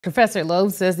Professor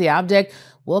Loeb says the object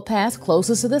will pass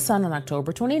closest to the sun on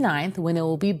October 29th when it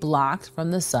will be blocked from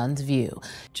the sun's view.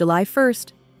 July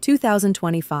 1st,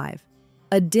 2025.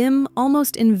 A dim,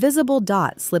 almost invisible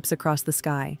dot slips across the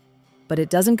sky. But it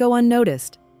doesn't go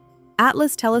unnoticed.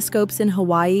 Atlas telescopes in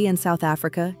Hawaii and South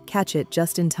Africa catch it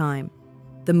just in time.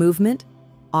 The movement?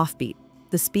 Offbeat.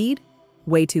 The speed?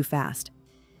 Way too fast.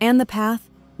 And the path?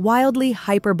 Wildly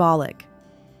hyperbolic.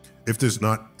 If there's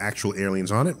not actual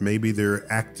aliens on it, maybe there are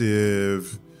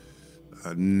active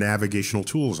navigational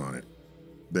tools on it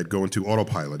that go into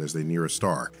autopilot as they near a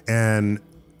star. And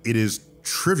it is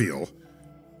trivial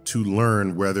to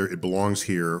learn whether it belongs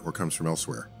here or comes from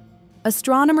elsewhere.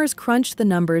 Astronomers crunched the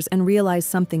numbers and realized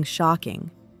something shocking.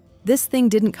 This thing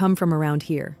didn't come from around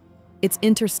here. It's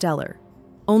interstellar,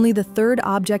 only the third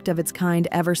object of its kind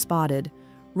ever spotted,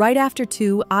 right after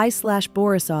two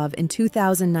I/Borisov in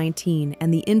 2019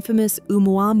 and the infamous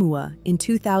Oumuamua in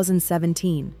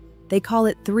 2017. They call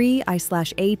it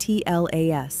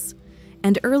 3I/ATLAS.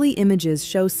 And early images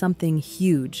show something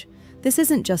huge. This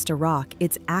isn't just a rock,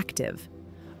 it's active.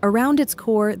 Around its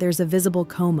core, there's a visible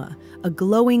coma, a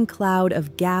glowing cloud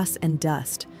of gas and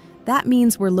dust. That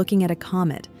means we're looking at a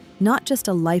comet, not just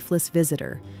a lifeless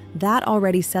visitor. That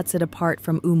already sets it apart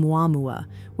from Oumuamua,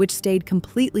 which stayed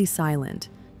completely silent.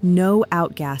 No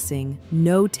outgassing,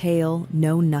 no tail,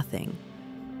 no nothing.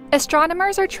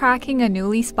 Astronomers are tracking a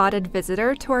newly spotted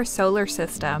visitor to our solar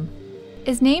system.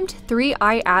 It's named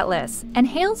 3I Atlas and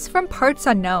hails from parts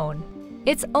unknown.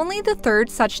 It's only the third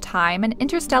such time an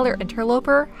interstellar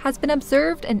interloper has been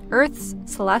observed in Earth's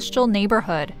celestial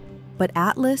neighborhood. But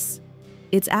Atlas?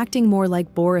 It's acting more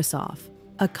like Borisov,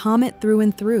 a comet through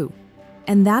and through.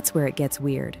 And that's where it gets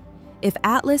weird. If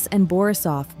Atlas and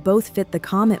Borisov both fit the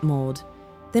comet mold,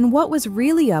 then what was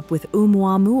really up with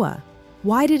Oumuamua?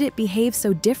 Why did it behave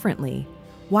so differently?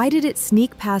 Why did it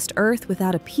sneak past Earth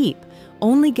without a peep,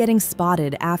 only getting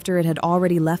spotted after it had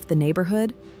already left the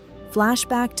neighborhood?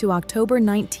 Flashback to October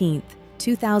 19th,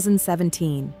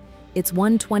 2017. It's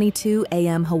 1:22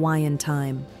 a.m. Hawaiian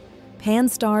time.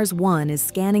 Pan-STARRS 1 is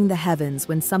scanning the heavens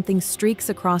when something streaks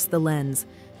across the lens,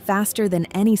 faster than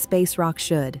any space rock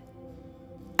should.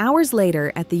 Hours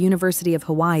later, at the University of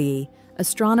Hawaii,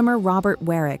 astronomer Robert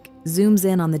Warwick zooms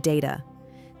in on the data.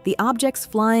 The object's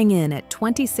flying in at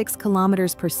 26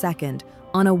 kilometers per second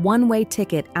on a one-way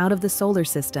ticket out of the solar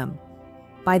system.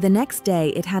 By the next day,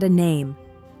 it had a name,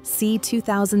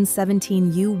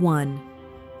 C2017U1,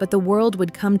 but the world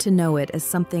would come to know it as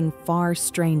something far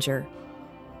stranger.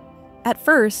 At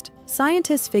first,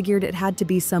 scientists figured it had to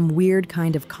be some weird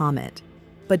kind of comet.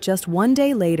 But just one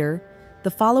day later, the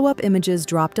follow-up images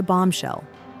dropped a bombshell.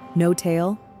 No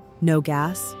tail, no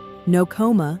gas, no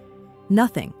coma,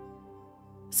 nothing.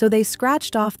 So they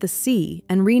scratched off the C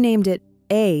and renamed it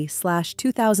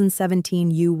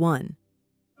A/2017U1.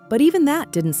 But even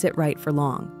that didn't sit right for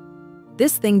long.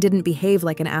 This thing didn't behave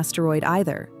like an asteroid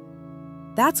either.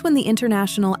 That's when the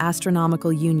International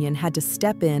Astronomical Union had to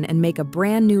step in and make a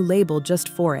brand new label just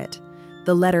for it,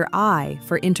 the letter I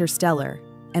for interstellar.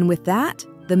 And with that,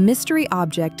 the mystery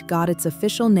object got its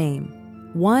official name,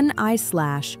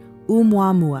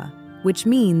 1I/Oumuamua, which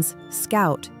means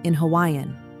scout in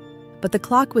Hawaiian. But the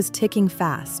clock was ticking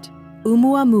fast.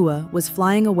 Oumuamua was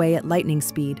flying away at lightning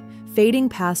speed, fading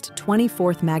past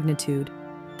 24th magnitude.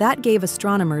 That gave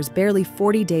astronomers barely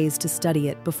 40 days to study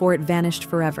it before it vanished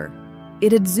forever.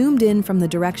 It had zoomed in from the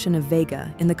direction of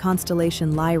Vega in the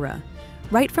constellation Lyra,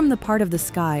 right from the part of the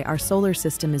sky our solar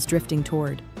system is drifting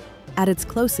toward. At its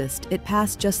closest, it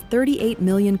passed just 38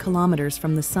 million kilometers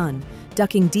from the sun,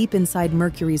 ducking deep inside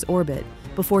Mercury's orbit,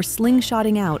 before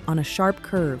slingshotting out on a sharp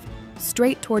curve,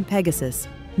 straight toward Pegasus,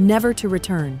 never to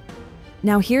return.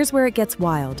 Now here's where it gets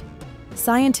wild.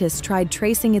 Scientists tried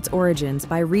tracing its origins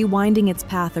by rewinding its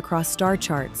path across star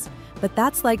charts, but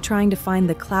that's like trying to find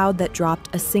the cloud that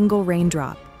dropped a single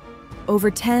raindrop.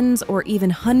 Over tens or even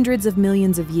hundreds of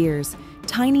millions of years,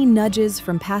 tiny nudges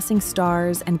from passing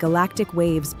stars and galactic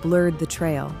waves blurred the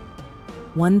trail.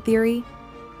 One theory?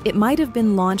 It might have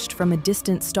been launched from a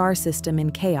distant star system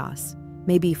in chaos,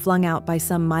 maybe flung out by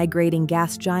some migrating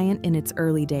gas giant in its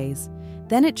early days.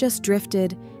 Then it just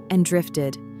drifted and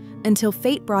drifted, until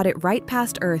fate brought it right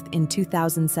past Earth in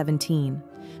 2017.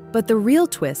 But the real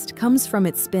twist comes from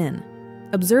its spin.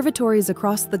 Observatories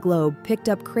across the globe picked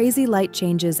up crazy light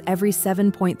changes every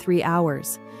 7.3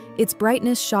 hours. Its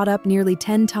brightness shot up nearly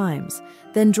 10 times,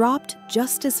 then dropped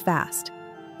just as fast.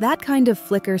 That kind of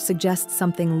flicker suggests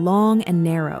something long and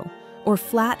narrow, or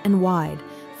flat and wide,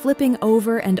 flipping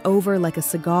over and over like a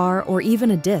cigar or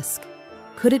even a disc.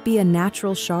 Could it be a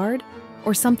natural shard?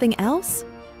 Or something else?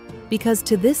 Because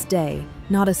to this day,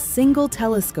 Not a single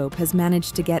telescope has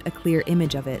managed to get a clear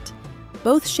image of it.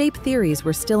 Both shape theories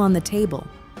were still on the table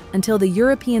until the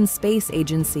European Space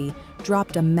Agency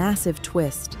dropped a massive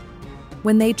twist.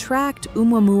 When they tracked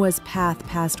Oumuamua's path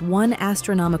past one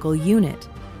astronomical unit,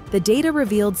 the data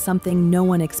revealed something no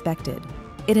one expected.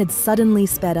 It had suddenly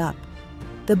sped up.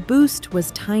 The boost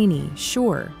was tiny,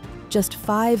 sure, just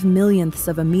 5 millionths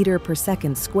of a meter per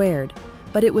second squared,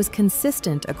 but it was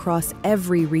consistent across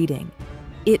every reading.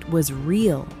 It was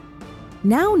real.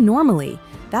 Now, normally,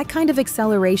 that kind of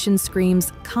acceleration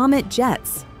screams comet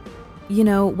jets. You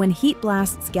know, when heat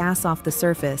blasts gas off the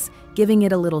surface, giving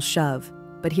it a little shove.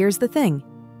 But here's the thing,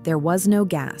 there was no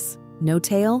gas, no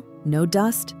tail, no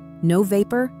dust, no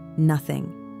vapor,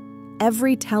 nothing.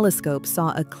 Every telescope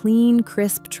saw a clean,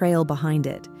 crisp trail behind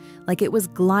it, like it was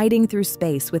gliding through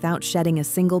space without shedding a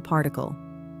single particle.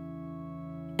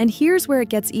 And here's where it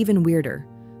gets even weirder.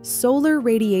 Solar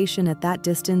radiation at that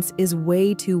distance is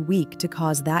way too weak to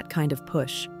cause that kind of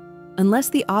push, unless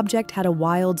the object had a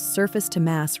wild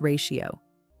surface-to-mass ratio.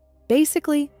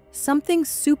 Basically, something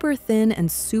super thin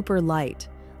and super light,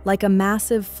 like a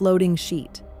massive floating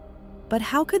sheet. But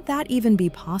how could that even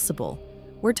be possible?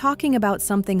 We're talking about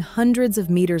something hundreds of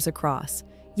meters across,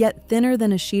 yet thinner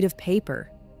than a sheet of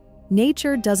paper.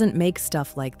 Nature doesn't make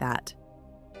stuff like that.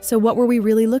 So what were we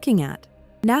really looking at?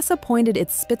 NASA pointed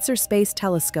its Spitzer Space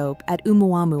Telescope at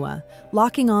Oumuamua,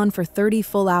 locking on for 30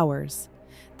 full hours.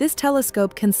 This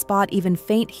telescope can spot even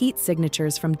faint heat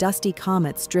signatures from dusty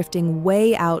comets drifting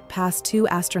way out past 2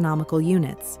 astronomical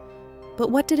units.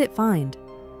 But what did it find?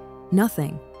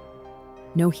 Nothing.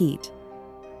 No heat.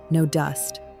 No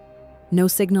dust. No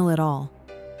signal at all.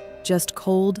 Just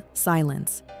cold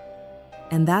silence.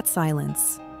 And that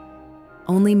silence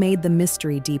only made the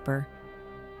mystery deeper.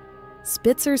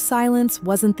 Spitzer's silence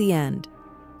wasn't the end.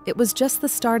 It was just the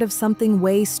start of something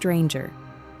way stranger.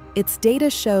 Its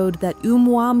data showed that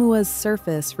Oumuamua's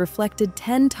surface reflected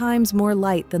 10 times more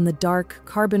light than the dark,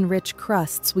 carbon-rich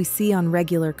crusts we see on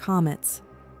regular comets.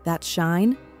 That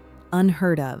shine?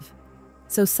 Unheard of.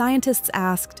 So scientists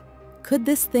asked, could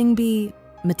this thing be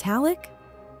metallic?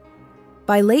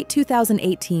 By late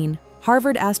 2018,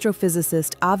 Harvard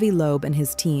astrophysicist Avi Loeb and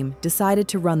his team decided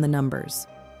to run the numbers.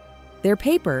 Their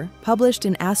paper, published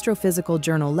in astrophysical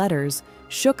journal Letters,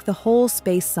 shook the whole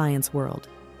space science world.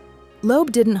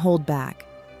 Loeb didn't hold back.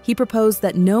 He proposed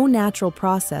that no natural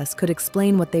process could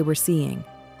explain what they were seeing.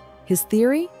 His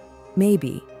theory?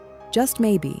 Maybe, just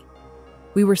maybe,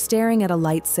 we were staring at a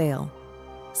light sail,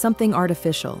 something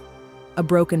artificial, a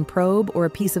broken probe or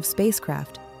a piece of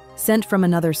spacecraft, sent from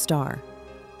another star.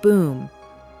 Boom.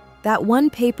 That one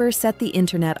paper set the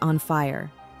internet on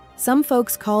fire. Some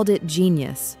folks called it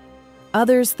genius.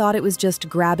 Others thought it was just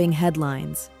grabbing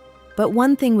headlines. But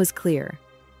one thing was clear.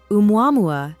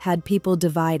 Oumuamua had people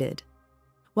divided.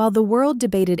 While the world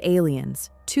debated aliens,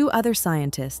 2 other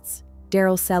scientists,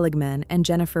 Daryl Seligman and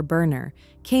Jennifer Berner,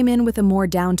 came in with a more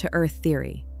down-to-earth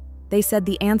theory. They said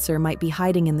the answer might be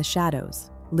hiding in the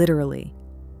shadows, literally.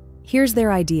 Here's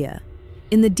their idea.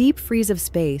 In the deep freeze of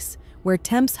space, where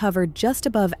temps hover just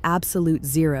above absolute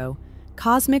zero,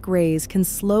 cosmic rays can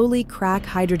slowly crack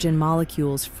hydrogen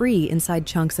molecules free inside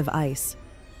chunks of ice.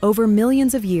 Over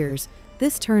millions of years,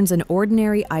 this turns an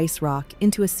ordinary ice rock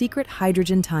into a secret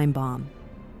hydrogen time bomb.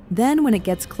 Then when it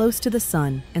gets close to the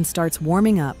sun and starts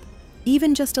warming up,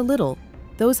 even just a little,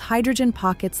 those hydrogen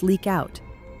pockets leak out,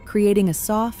 creating a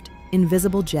soft,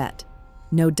 invisible jet.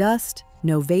 No dust,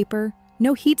 no vapor,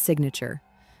 no heat signature,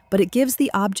 but it gives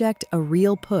the object a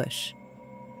real push.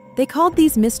 They called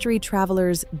these mystery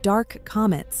travelers dark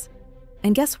comets.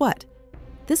 And guess what?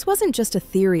 This wasn't just a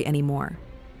theory anymore.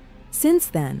 Since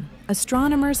then,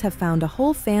 astronomers have found a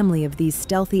whole family of these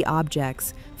stealthy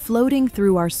objects floating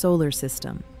through our solar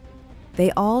system. They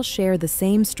all share the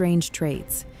same strange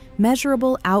traits,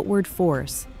 measurable outward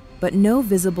force, but no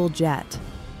visible jet.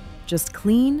 Just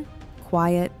clean,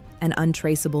 quiet, and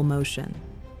untraceable motion.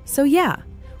 So yeah,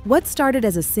 what started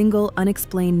as a single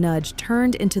unexplained nudge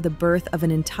turned into the birth of an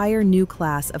entire new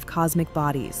class of cosmic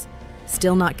bodies.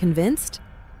 Still not convinced?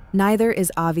 Neither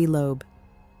is Avi Loeb.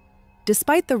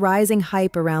 Despite the rising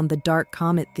hype around the dark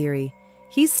comet theory,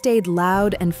 he's stayed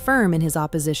loud and firm in his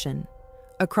opposition.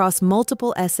 Across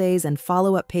multiple essays and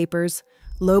follow-up papers,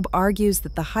 Loeb argues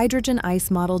that the hydrogen ice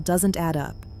model doesn't add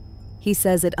up. He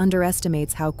says it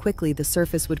underestimates how quickly the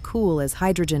surface would cool as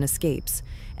hydrogen escapes,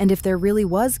 and if there really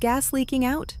was gas leaking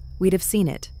out, we'd have seen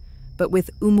it. But with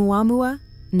Oumuamua,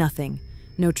 nothing.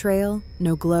 No trail,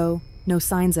 no glow, no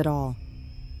signs at all.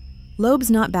 Loeb's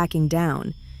not backing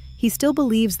down. He still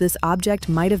believes this object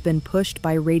might have been pushed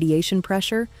by radiation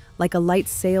pressure, like a light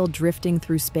sail drifting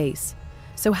through space.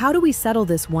 So how do we settle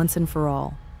this once and for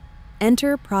all?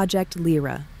 Enter Project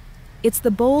Lyra. It's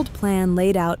the bold plan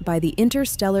laid out by the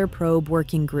Interstellar Probe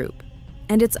Working Group,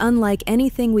 and it's unlike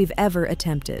anything we've ever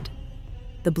attempted.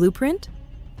 The blueprint?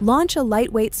 Launch a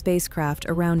lightweight spacecraft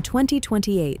around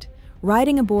 2028,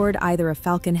 riding aboard either a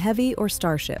Falcon Heavy or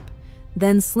Starship.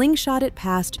 Then slingshot it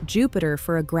past Jupiter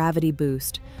for a gravity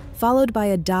boost, followed by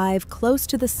a dive close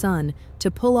to the Sun to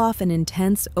pull off an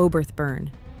intense Oberth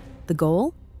burn. The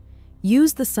goal?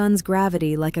 Use the Sun's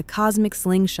gravity like a cosmic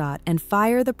slingshot and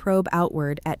fire the probe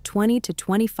outward at 20 to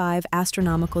 25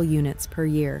 astronomical units per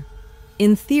year.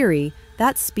 In theory,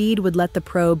 that speed would let the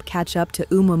probe catch up to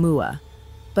Oumuamua,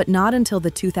 but not until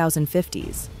the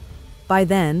 2050s. By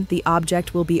then, the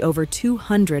object will be over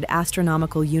 200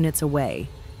 astronomical units away,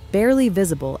 barely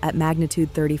visible at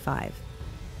magnitude 35.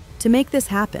 To make this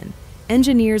happen,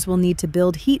 engineers will need to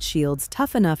build heat shields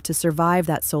tough enough to survive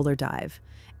that solar dive,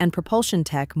 and propulsion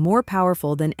tech more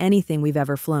powerful than anything we've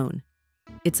ever flown.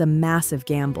 It's a massive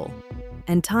gamble,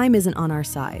 and time isn't on our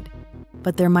side.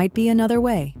 But there might be another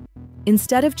way.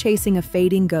 Instead of chasing a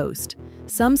fading ghost,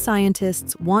 some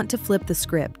scientists want to flip the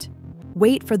script,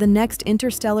 wait for the next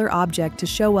interstellar object to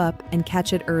show up and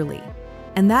catch it early.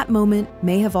 And that moment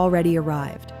may have already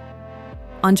arrived.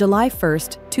 On July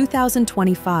 1st,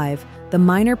 2025, the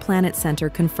Minor Planet Center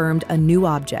confirmed a new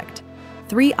object,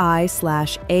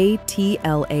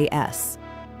 3I/ATLAS.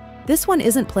 This one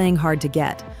isn't playing hard to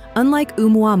get. Unlike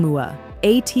Oumuamua,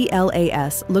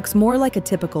 ATLAS looks more like a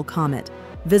typical comet,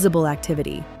 visible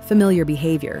activity, familiar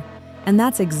behavior, and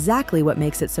that's exactly what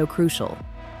makes it so crucial.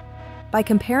 By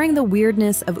comparing the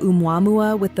weirdness of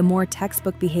Oumuamua with the more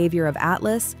textbook behavior of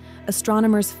Atlas,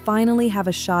 astronomers finally have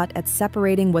a shot at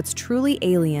separating what's truly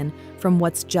alien from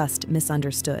what's just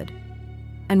misunderstood.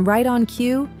 And right on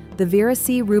cue, the Vera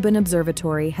C. Rubin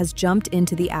Observatory has jumped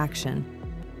into the action.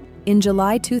 In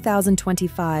July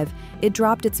 2025, it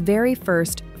dropped its very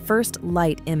first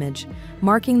light image,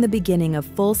 marking the beginning of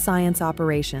full science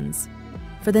operations.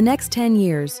 For the next 10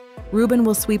 years, Rubin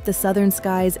will sweep the southern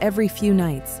skies every few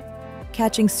nights,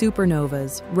 catching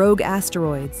supernovas, rogue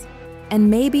asteroids, and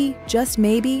maybe, just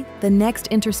maybe, the next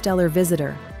interstellar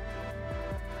visitor.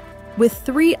 With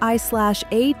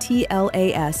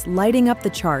 3I/ATLAS lighting up the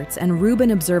charts and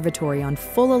Rubin Observatory on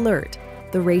full alert,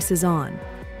 the race is on.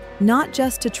 Not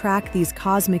just to track these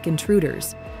cosmic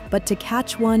intruders, but to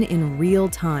catch one in real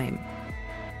time.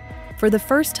 For the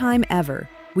first time ever,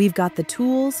 we've got the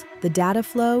tools, the data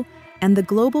flow, and the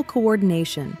global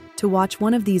coordination to watch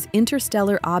one of these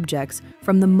interstellar objects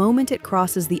from the moment it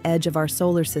crosses the edge of our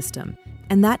solar system.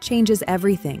 And that changes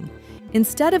everything.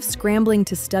 Instead of scrambling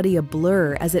to study a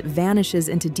blur as it vanishes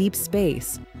into deep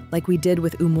space, like we did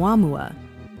with Oumuamua,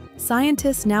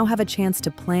 scientists now have a chance to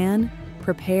plan,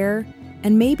 prepare,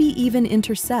 and maybe even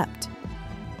intercept.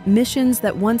 Missions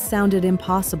that once sounded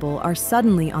impossible are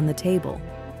suddenly on the table.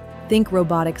 Think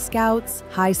robotic scouts,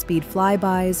 high-speed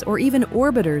flybys, or even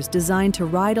orbiters designed to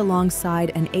ride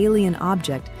alongside an alien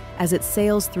object as it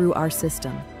sails through our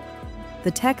system.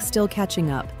 The tech's still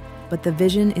catching up, but the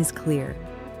vision is clear.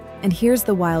 And here's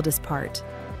the wildest part.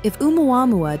 If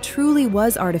Oumuamua truly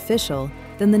was artificial,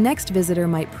 then the next visitor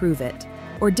might prove it,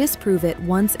 or disprove it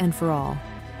once and for all.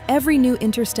 Every new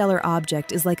interstellar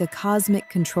object is like a cosmic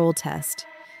control test.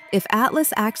 If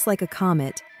Atlas acts like a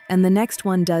comet, and the next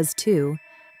one does too,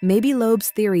 maybe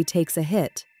Loeb's theory takes a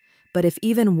hit. But if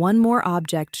even one more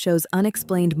object shows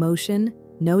unexplained motion,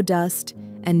 no dust,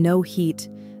 and no heat,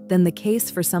 then the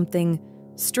case for something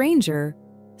stranger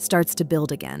starts to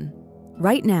build again.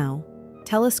 Right now,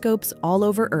 telescopes all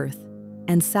over Earth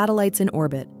and satellites in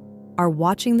orbit are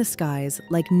watching the skies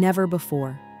like never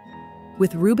before.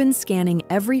 With Rubin scanning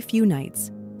every few nights,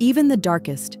 even the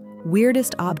darkest,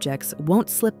 weirdest objects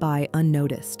won't slip by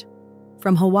unnoticed.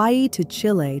 From Hawaii to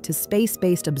Chile to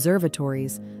space-based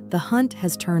observatories, the hunt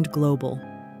has turned global.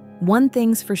 One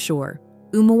thing's for sure,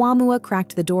 Oumuamua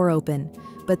cracked the door open,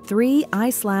 but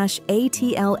 3I/ATLAS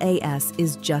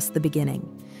is just the beginning.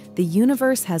 The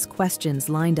universe has questions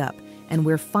lined up, and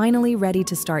we're finally ready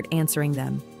to start answering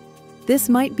them. This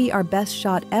might be our best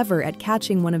shot ever at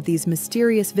catching one of these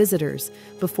mysterious visitors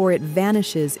before it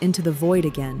vanishes into the void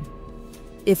again.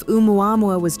 If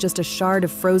Oumuamua was just a shard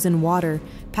of frozen water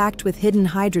packed with hidden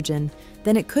hydrogen,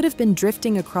 then it could have been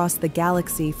drifting across the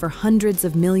galaxy for hundreds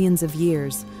of millions of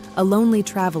years, a lonely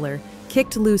traveler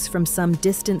kicked loose from some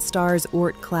distant star's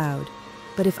Oort cloud.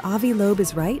 But if Avi Loeb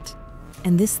is right,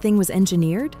 and this thing was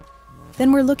engineered,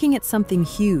 then we're looking at something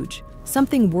huge,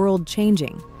 something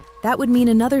world-changing. That would mean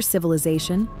another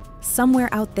civilization, somewhere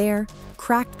out there,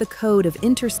 cracked the code of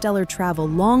interstellar travel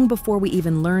long before we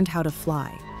even learned how to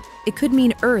fly. It could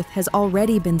mean Earth has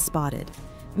already been spotted.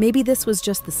 Maybe this was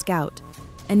just the Scout,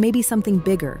 and maybe something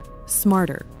bigger,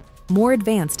 smarter, more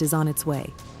advanced is on its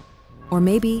way. Or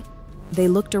maybe they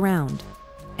looked around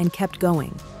and kept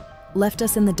going, left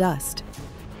us in the dust.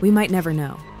 We might never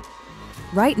know.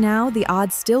 Right now, the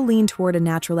odds still lean toward a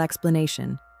natural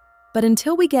explanation. But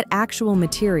until we get actual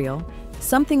material,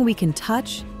 something we can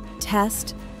touch,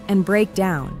 test, and break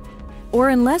down, or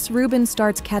unless Rubin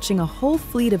starts catching a whole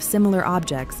fleet of similar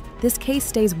objects, this case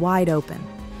stays wide open.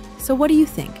 So what do you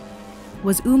think?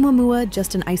 Was Oumuamua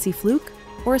just an icy fluke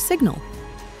or a signal?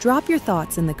 Drop your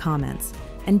thoughts in the comments,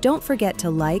 and don't forget to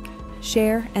like,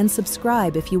 share, and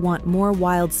subscribe if you want more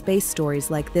wild space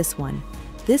stories like this one.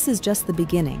 This is just the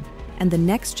beginning, and the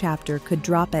next chapter could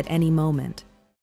drop at any moment.